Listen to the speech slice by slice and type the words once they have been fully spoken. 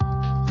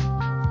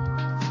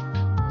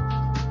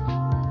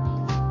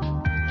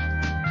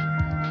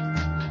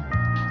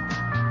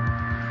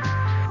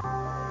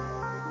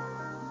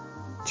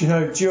Do you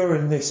know,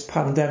 during this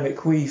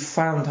pandemic, we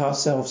found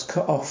ourselves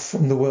cut off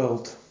from the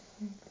world.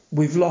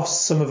 We've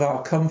lost some of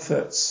our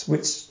comforts,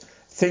 which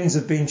things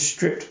have been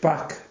stripped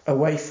back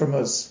away from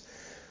us.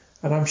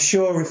 And I'm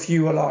sure if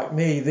you were like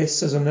me,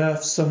 this has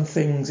unearthed some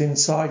things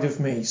inside of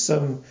me,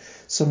 some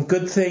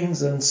good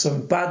things and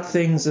some bad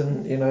things.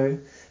 And, you know,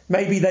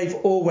 maybe they've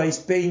always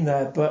been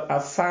there, but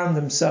have found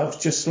themselves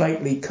just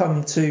lately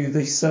come to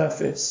the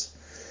surface.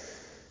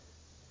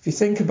 If you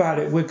think about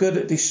it, we're good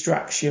at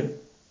distraction.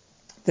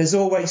 There's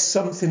always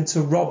something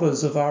to rob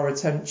us of our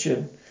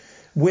attention.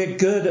 We're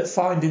good at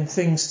finding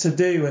things to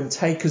do and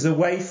take us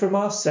away from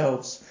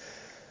ourselves.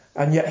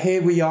 And yet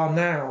here we are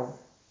now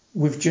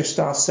with just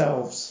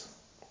ourselves.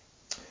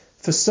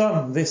 For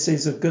some, this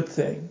is a good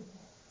thing.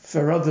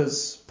 For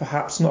others,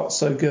 perhaps not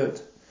so good.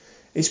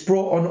 It's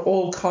brought on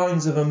all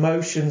kinds of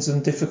emotions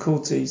and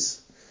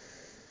difficulties.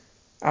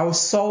 Our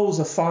souls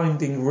are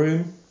finding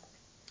room.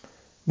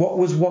 What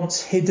was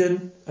once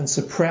hidden and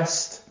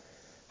suppressed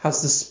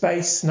has the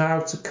space now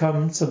to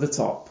come to the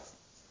top.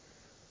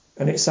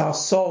 And it's our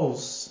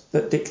souls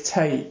that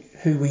dictate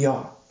who we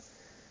are.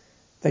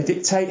 They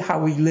dictate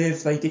how we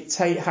live, they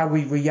dictate how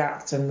we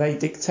react, and they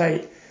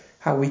dictate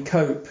how we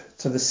cope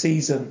to the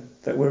season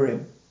that we're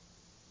in.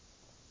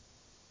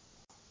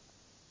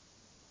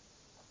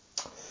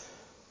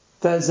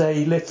 There's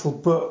a little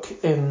book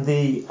in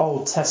the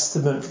Old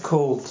Testament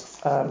called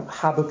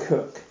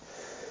Habakkuk.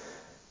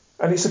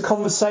 And it's a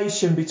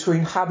conversation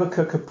between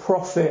Habakkuk, a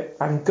prophet,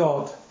 and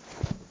God.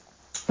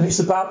 And it's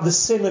about the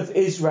sin of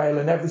Israel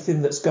and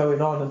everything that's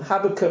going on. And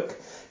Habakkuk,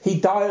 he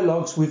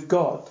dialogues with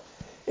God.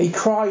 He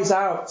cries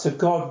out to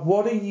God,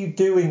 what are you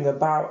doing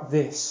about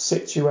this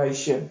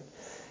situation?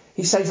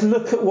 He says,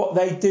 look at what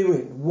they're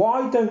doing.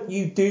 Why don't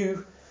you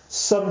do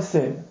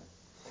something?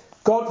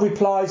 God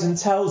replies and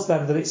tells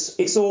them that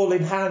it's all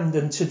in hand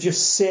and to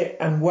just sit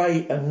and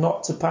wait and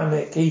not to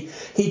panic.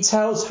 He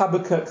tells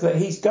Habakkuk that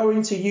he's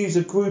going to use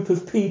a group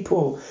of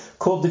people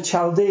called the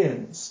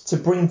Chaldeans to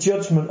bring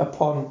judgment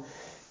upon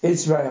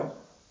Israel.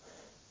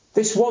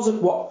 This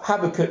wasn't what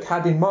Habakkuk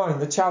had in mind.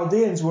 The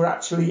Chaldeans were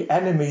actually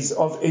enemies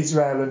of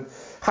Israel, and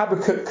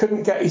Habakkuk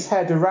couldn't get his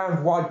head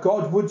around why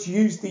God would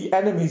use the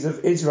enemies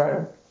of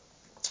Israel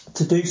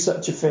to do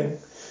such a thing.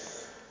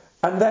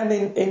 And then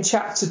in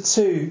chapter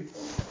 2,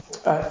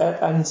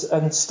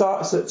 and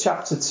starts at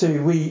chapter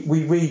 2,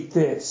 we read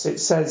this. It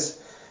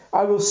says,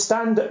 I will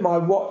stand at my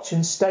watch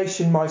and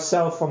station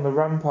myself on the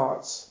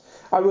ramparts.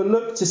 I will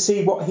look to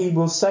see what he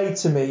will say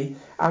to me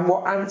and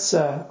what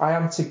answer I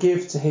am to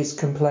give to his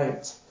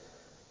complaint.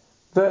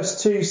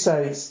 Verse 2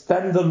 says,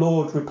 Then the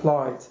Lord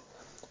replied,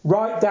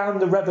 Write down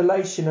the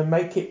revelation and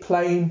make it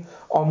plain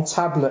on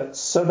tablets,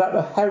 so that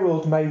a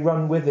herald may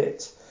run with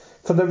it.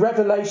 For the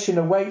revelation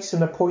awaits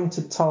an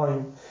appointed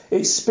time.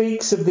 It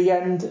speaks of the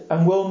end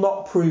and will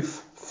not prove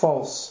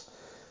false.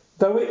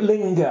 Though it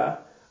linger,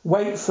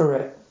 wait for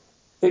it.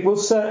 It will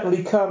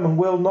certainly come and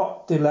will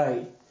not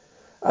delay.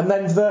 And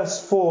then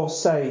verse 4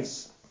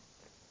 says,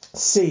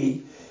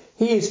 See,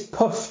 he is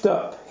puffed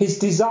up. His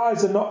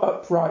desires are not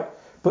upright,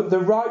 but the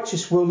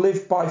righteous will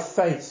live by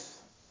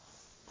faith.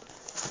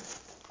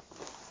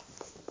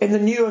 In the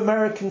New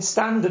American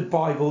Standard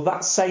Bible,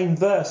 that same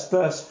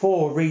verse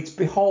 4, reads,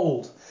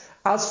 Behold,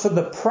 as for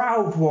the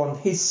proud one,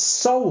 his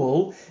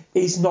soul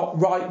is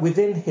not right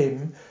within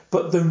him,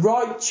 but the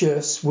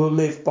righteous will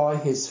live by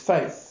his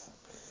faith.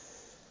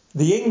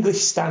 The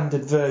English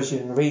Standard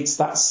Version reads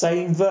that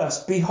same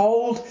verse.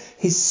 Behold,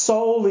 his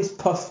soul is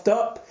puffed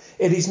up.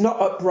 It is not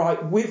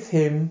upright with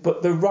him,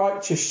 but the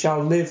righteous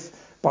shall live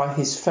by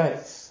his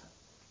faith.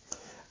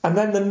 And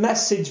then the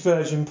Message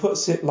Version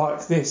puts it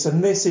like this,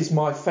 and this is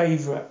my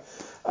favourite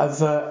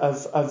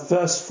of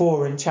verse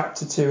 4 in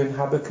chapter 2 in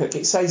Habakkuk.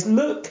 It says,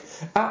 Look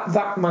at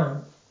that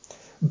man,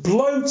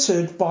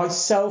 bloated by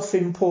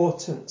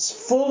self-importance,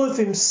 full of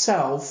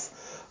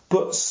himself,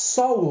 but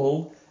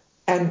soul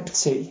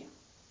empty.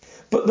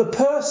 But the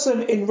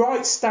person in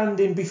right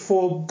standing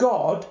before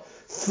God,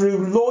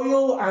 through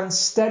loyal and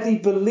steady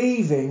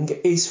believing,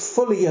 is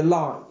fully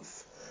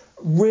alive,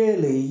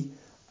 really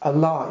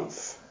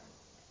alive.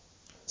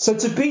 So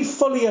to be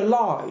fully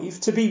alive,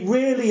 to be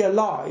really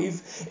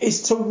alive,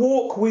 is to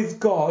walk with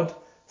God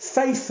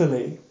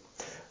faithfully.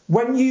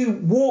 When you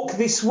walk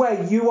this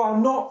way, you are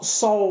not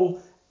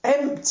soul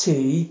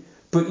empty,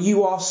 but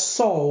you are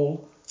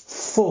soul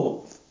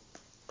full.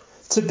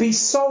 To be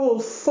soul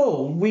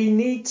full, we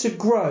need to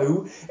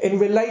grow in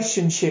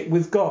relationship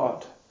with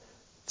God,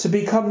 to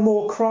become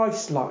more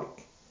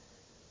Christ-like.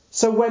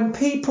 So when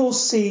people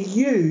see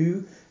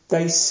you,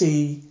 they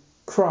see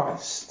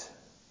Christ.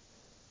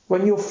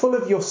 When you're full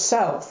of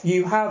yourself,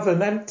 you have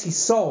an empty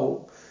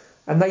soul,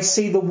 and they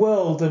see the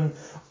world and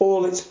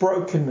all its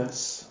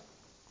brokenness.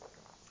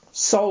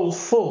 Soul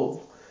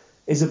full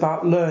is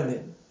about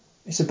learning.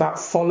 It's about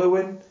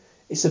following.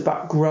 It's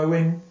about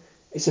growing.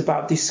 It's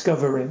about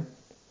discovering.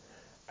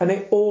 And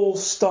it all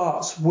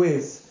starts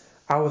with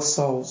our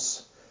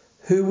souls,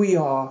 who we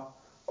are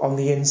on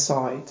the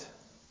inside.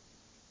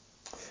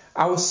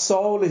 Our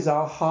soul is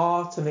our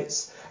heart, and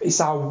it's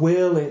our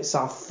will, and it's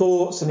our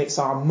thoughts, and it's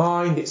our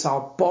mind, it's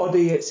our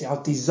body, it's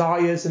our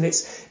desires, and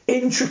it's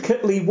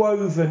intricately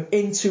woven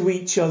into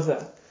each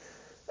other.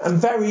 And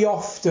very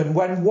often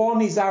when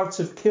one is out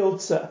of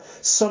kilter,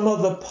 some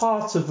other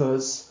part of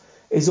us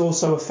is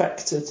also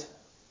affected.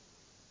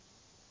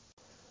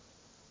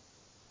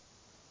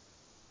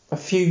 A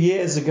few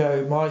years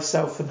ago,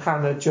 myself and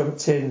Hannah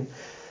jumped in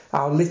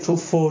our little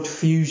Ford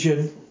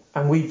Fusion,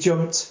 and we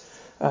jumped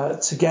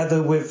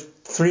together with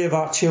 3 of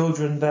our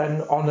children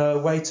then on our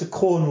way to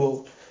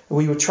Cornwall.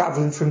 We were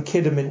travelling from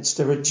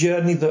Kidderminster, a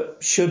journey that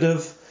should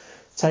have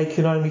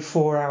taken only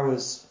 4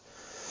 hours.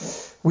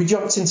 We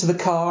jumped into the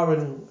car,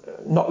 and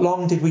not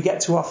long did we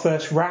get to our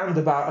first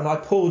roundabout, and I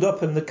pulled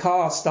up and the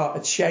car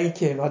started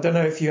shaking. I don't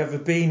know if you've ever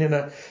been in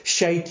a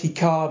shaky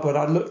car, but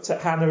I looked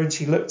at Hannah and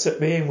she looked at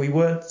me, and we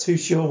weren't too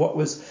sure what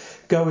was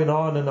going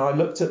on. And I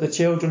looked at the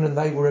children and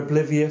they were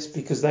oblivious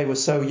because they were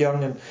so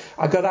young. And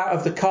I got out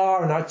of the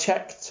car and I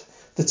checked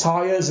the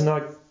tyres, and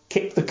I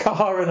kicked the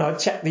car, and I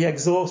checked the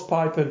exhaust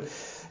pipe, and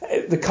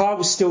the car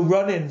was still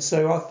running.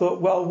 So I thought,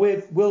 well,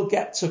 we'll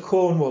get to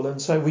Cornwall. And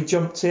so we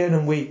jumped in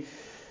and we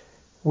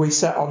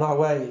set on our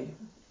way.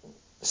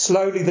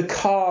 Slowly the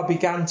car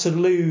began to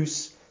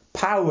lose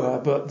power,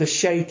 but the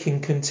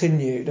shaking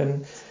continued.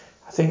 And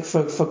I think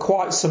for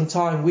quite some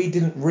time we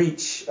didn't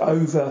reach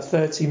over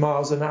 30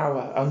 miles an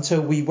hour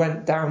until we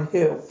went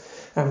downhill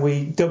and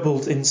we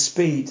doubled in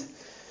speed.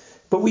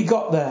 But we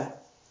got there.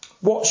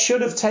 What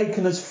should have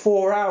taken us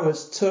 4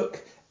 hours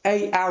took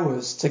 8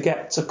 hours to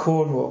get to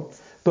Cornwall.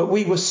 But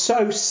we were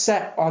so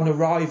set on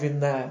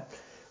arriving there.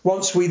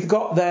 Once we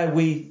got there,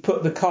 we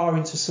put the car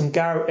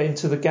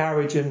into the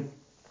garage, and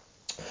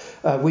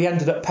we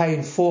ended up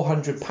paying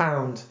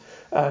 £400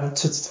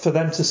 for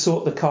them to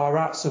sort the car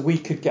out so we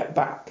could get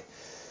back.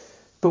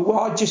 But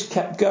I just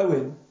kept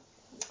going,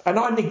 and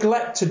I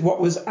neglected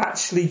what was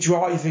actually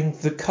driving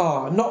the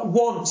car. Not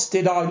once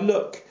did I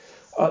look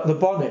at the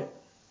bonnet.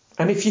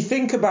 And if you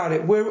think about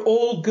it, we're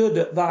all good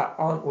at that,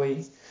 aren't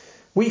we?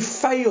 We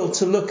fail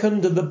to look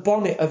under the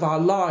bonnet of our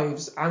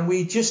lives, and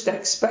we just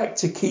expect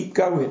to keep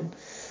going.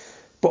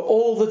 But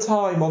all the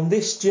time on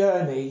this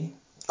journey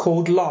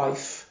called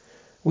life,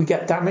 we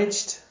get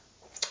damaged,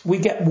 we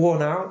get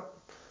worn out,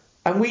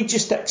 and we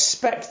just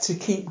expect to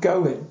keep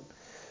going.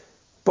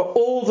 But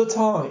all the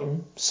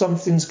time,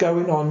 something's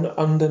going on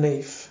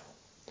underneath.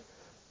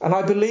 And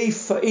I believe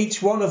for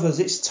each one of us,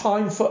 it's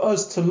time for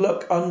us to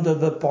look under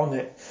the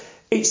bonnet.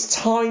 It's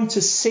time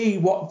to see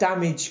what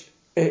damage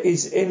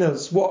is in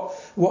us,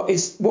 what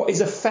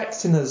is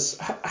affecting us,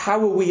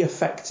 how are we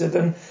affected,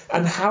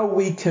 and how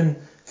we can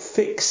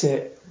fix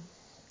it.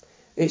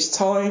 It's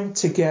time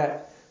to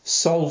get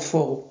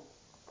soulful.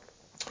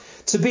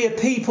 To be a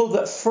people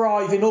that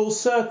thrive in all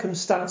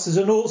circumstances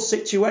and all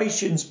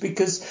situations,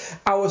 because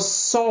our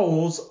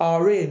souls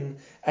are in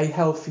a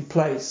healthy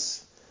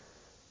place.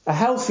 A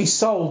healthy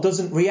soul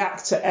doesn't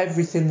react to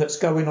everything that's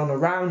going on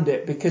around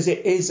it because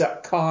it is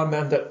at calm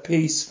and at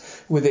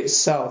peace with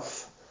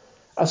itself.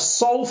 A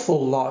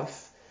soulful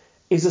life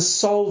is a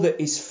soul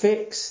that is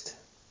fixed,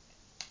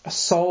 a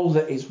soul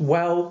that is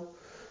well,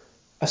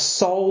 a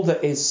soul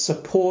that is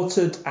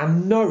supported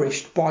and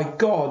nourished by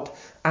God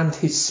and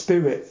His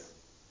Spirit.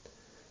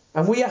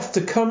 And we have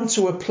to come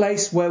to a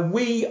place where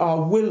we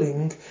are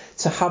willing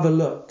to have a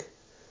look,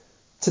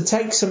 to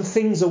take some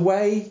things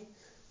away,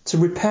 to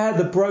repair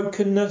the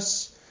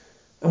brokenness,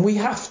 and we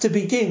have to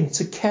begin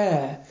to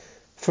care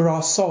for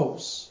our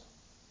souls.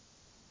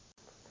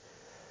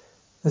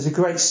 There's a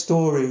great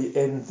story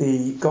in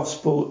the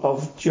Gospel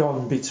of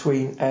John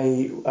between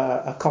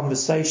a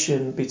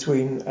conversation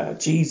between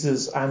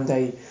Jesus and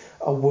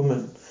a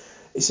woman.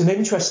 It's an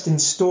interesting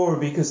story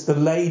because the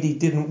lady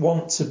didn't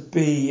want to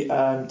be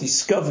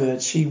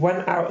discovered. She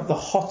went out at the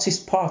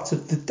hottest part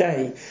of the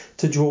day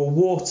to draw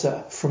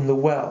water from the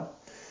well.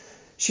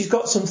 She's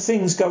got some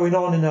things going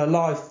on in her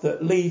life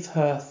that leave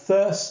her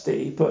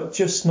thirsty, but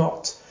just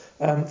not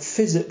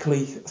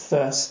physically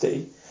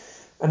thirsty.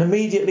 And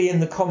immediately in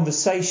the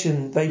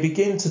conversation, they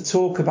begin to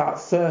talk about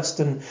thirst,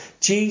 and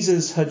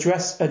Jesus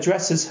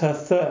addresses her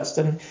thirst.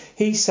 And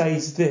he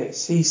says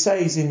this, he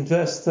says in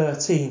verse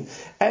 13,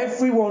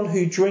 "Everyone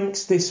who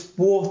drinks this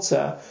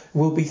water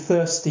will be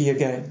thirsty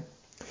again.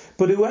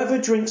 But whoever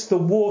drinks the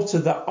water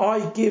that I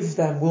give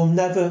them will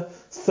never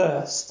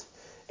thirst.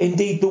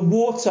 Indeed, the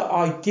water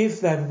I give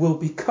them will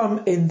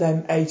become in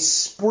them a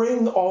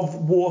spring of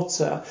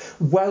water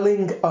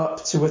welling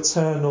up to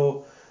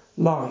eternal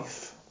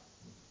life."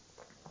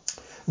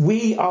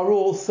 We are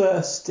all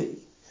thirsty,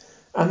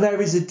 and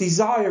there is a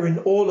desire in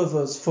all of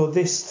us for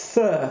this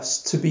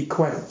thirst to be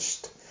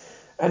quenched.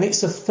 And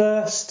it's a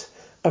thirst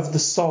of the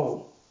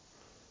soul.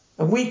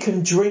 And we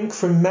can drink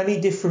from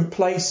many different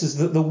places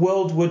that the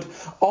world would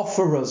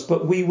offer us,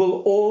 but we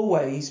will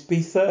always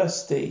be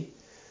thirsty.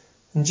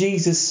 And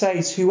Jesus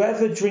says,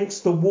 "Whoever drinks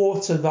the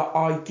water that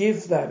I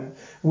give them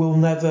will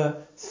never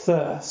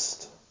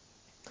thirst."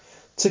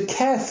 To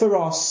care for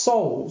our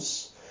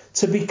souls,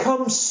 to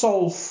become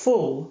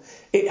soulful,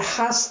 it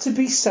has to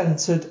be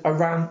centred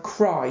around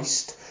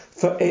Christ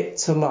for it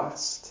to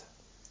last.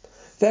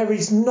 There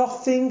is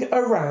nothing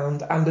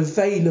around and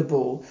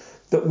available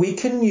that we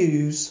can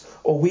use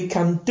or we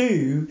can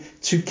do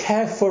to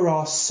care for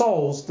our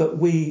souls that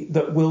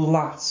will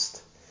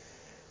last.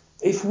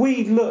 If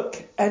we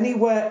look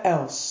anywhere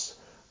else,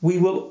 we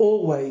will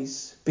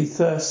always be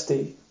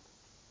thirsty.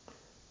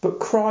 But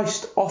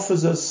Christ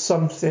offers us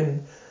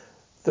something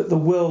that the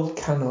world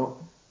cannot.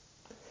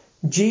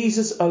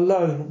 Jesus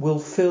alone will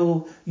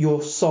fill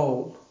your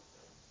soul.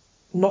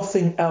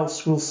 Nothing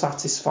else will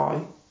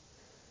satisfy.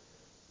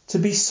 To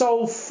be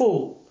soul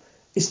full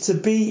is to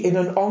be in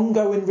an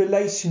ongoing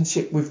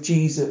relationship with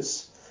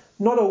Jesus.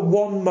 Not a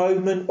one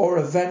moment or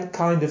event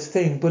kind of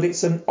thing, but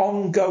it's an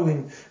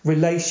ongoing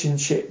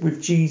relationship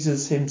with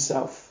Jesus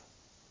himself.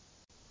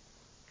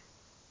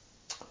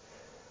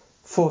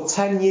 For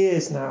 10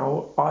 years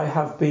now, I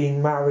have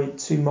been married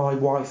to my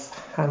wife,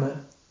 Hannah.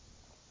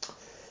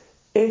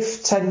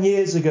 If 10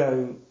 years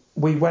ago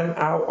we went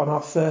out on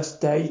our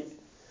first date,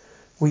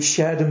 we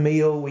shared a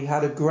meal, we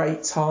had a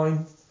great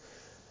time,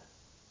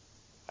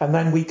 and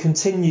then we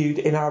continued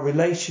in our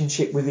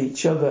relationship with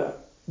each other,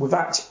 with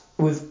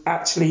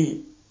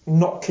actually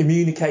not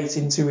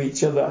communicating to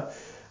each other,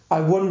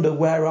 I wonder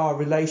where our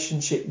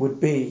relationship would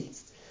be.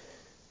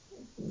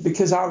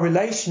 Because our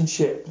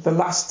relationship, the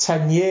last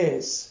 10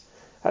 years,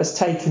 has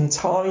taken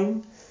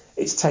time,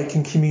 it's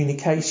taken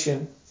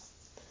communication.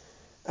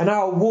 And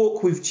our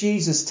walk with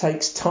Jesus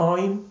takes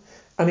time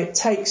and it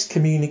takes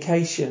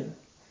communication.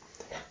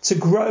 To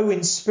grow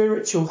in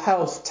spiritual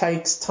health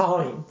takes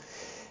time.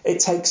 It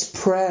takes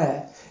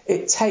prayer.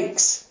 It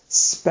takes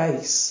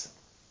space.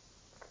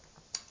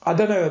 I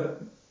don't know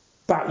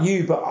about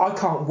you, but I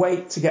can't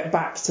wait to get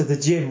back to the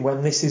gym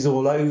when this is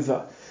all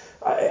over.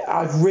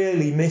 I've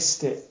really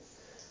missed it.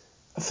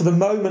 For the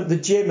moment, the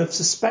gym have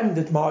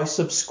suspended my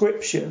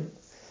subscription.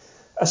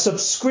 A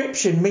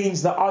subscription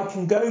means that I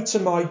can go to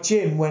my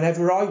gym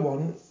whenever I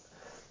want.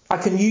 I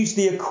can use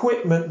the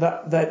equipment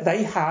that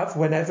they have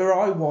whenever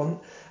I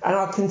want, and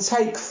I can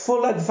take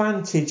full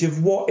advantage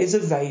of what is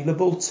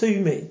available to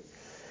me.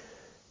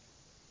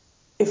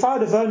 If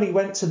I'd have only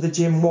went to the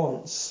gym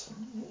once,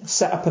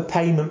 set up a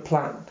payment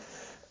plan,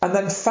 and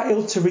then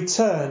failed to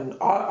return,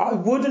 I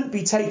wouldn't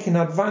be taking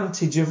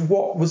advantage of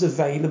what was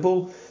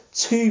available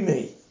to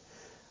me.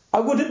 I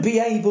wouldn't be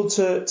able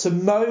to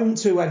moan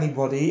to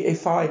anybody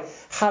if I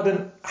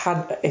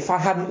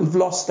hadn't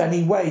lost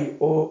any weight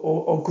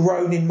or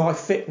grown in my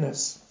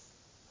fitness.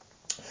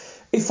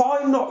 If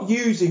I'm not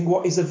using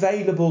what is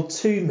available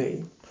to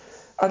me,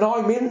 and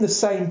I'm in the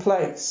same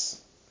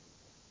place,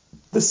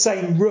 the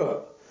same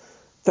rut,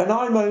 then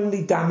I'm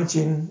only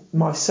damaging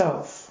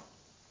myself.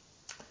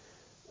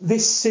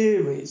 This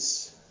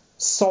series,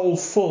 Soul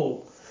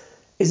Full,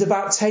 is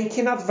about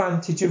taking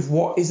advantage of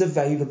what is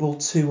available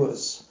to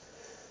us.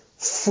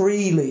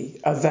 Freely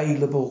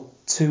available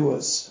to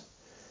us.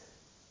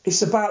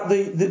 It's about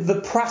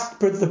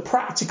the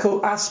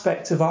practical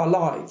aspect of our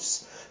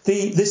lives,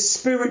 the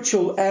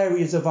spiritual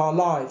areas of our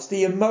lives,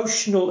 the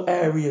emotional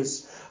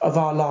areas of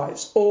our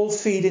lives, all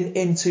feeding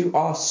into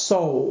our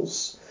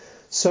souls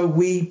so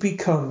we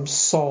become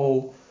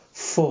soul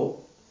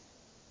full.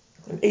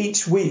 And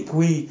each week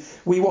we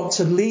want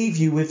to leave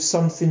you with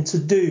something to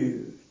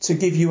do, to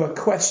give you a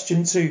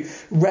question to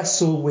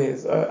wrestle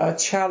with, a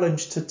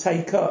challenge to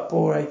take up,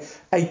 or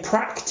a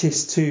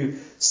practice to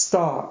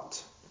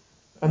start.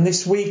 And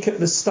this week, at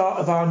the start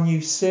of our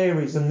new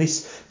series and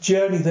this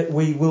journey that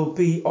we will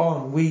be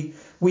on,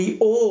 we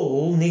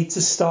all need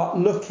to start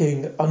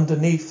looking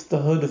underneath the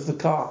hood of the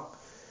car.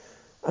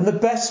 And the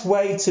best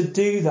way to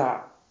do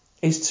that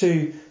is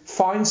to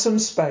find some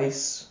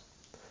space,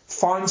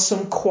 find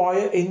some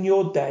quiet in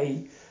your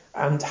day,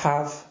 and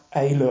have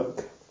a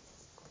look.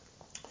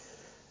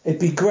 It'd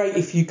be great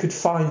if you could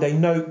find a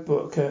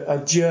notebook,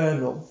 a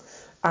journal,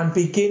 and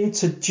begin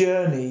to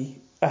journey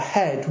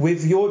ahead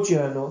with your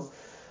journal.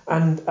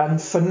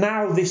 And for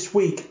now, this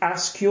week,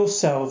 ask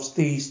yourselves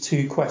these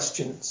two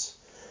questions.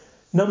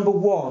 Number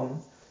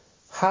one,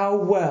 how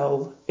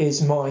well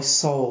is my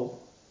soul?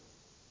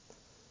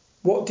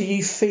 What do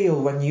you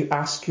feel when you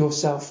ask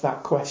yourself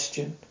that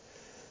question?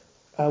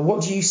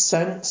 What do you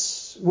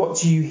sense? What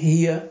do you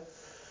hear?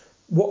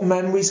 What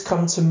memories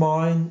come to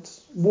mind?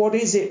 What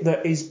is it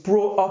that is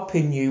brought up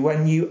in you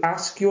when you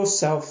ask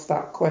yourself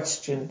that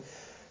question?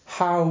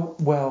 How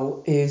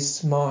well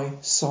is my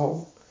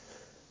soul?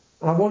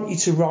 And I want you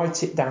to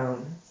write it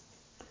down.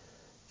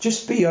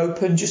 Just be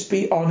open, just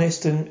be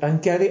honest,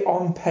 and get it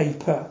on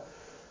paper,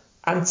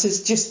 and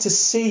just to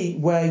see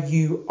where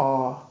you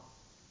are.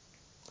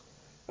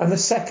 And the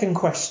second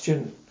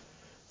question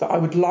that I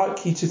would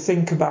like you to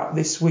think about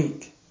this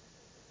week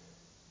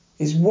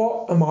is,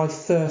 what am I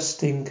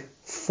thirsting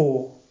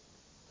for?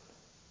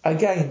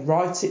 Again,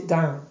 write it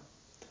down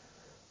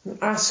and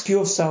ask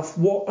yourself,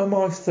 what am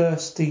I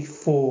thirsty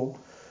for?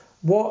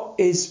 What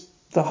is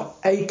the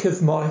ache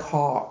of my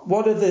heart?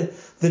 What are the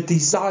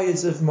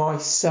desires of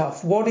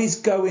myself? What is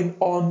going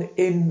on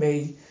in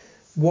me?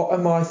 What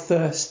am I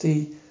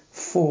thirsty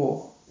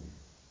for?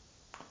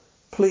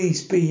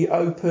 Please be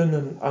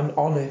open and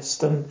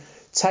honest, and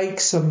take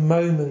some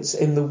moments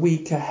in the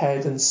week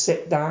ahead and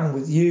sit down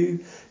with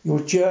you, your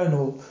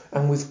journal,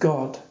 and with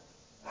God.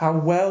 How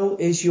well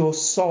is your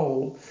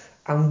soul,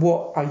 and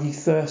what are you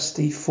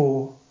thirsty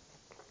for?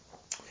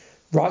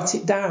 Write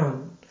it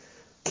down.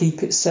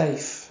 Keep it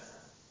safe.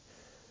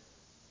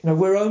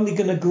 We're only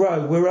going to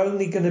grow. We're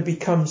only going to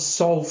become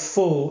soul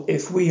full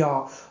if we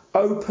are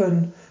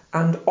open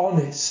and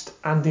honest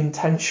and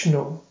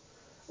intentional.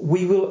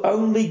 We will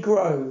only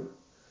grow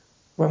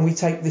when we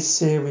take this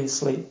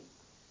seriously.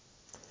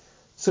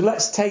 So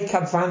let's take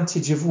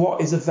advantage of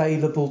what is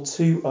available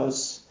to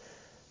us,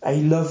 a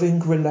loving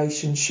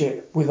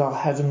relationship with our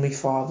Heavenly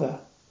Father.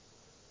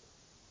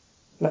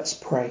 Let's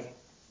pray.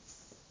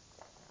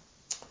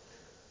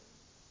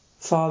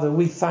 Father,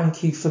 we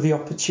thank you for the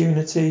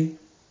opportunity,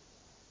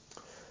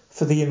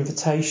 for the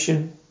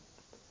invitation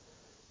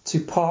to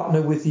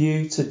partner with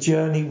you, to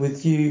journey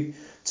with you,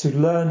 to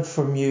learn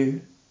from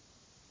you.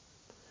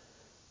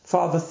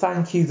 Father,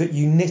 thank you that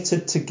you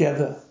knitted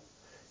together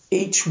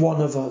each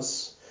one of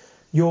us.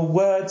 Your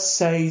word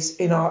says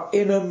in our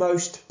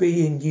innermost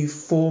being you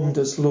formed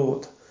us,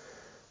 Lord.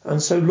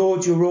 And so,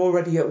 Lord, you're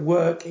already at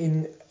work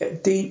in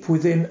deep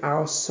within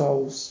our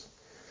souls.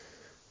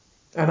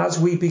 And as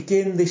we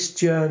begin this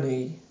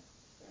journey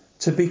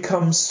to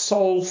become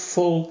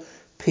soulful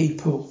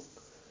people,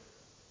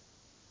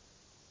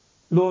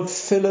 Lord,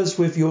 fill us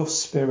with your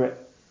Spirit.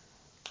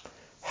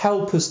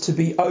 Help us to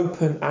be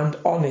open and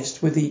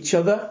honest with each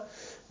other,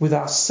 with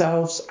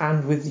ourselves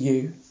and with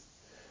you.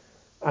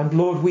 And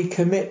Lord, we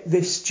commit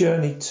this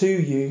journey to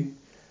you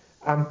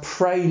and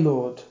pray,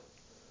 Lord,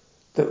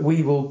 that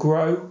we will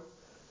grow,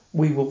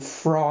 we will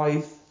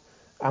thrive,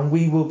 and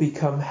we will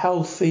become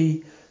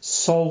healthy,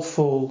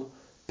 soulful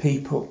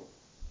people.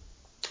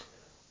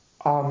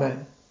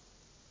 Amen.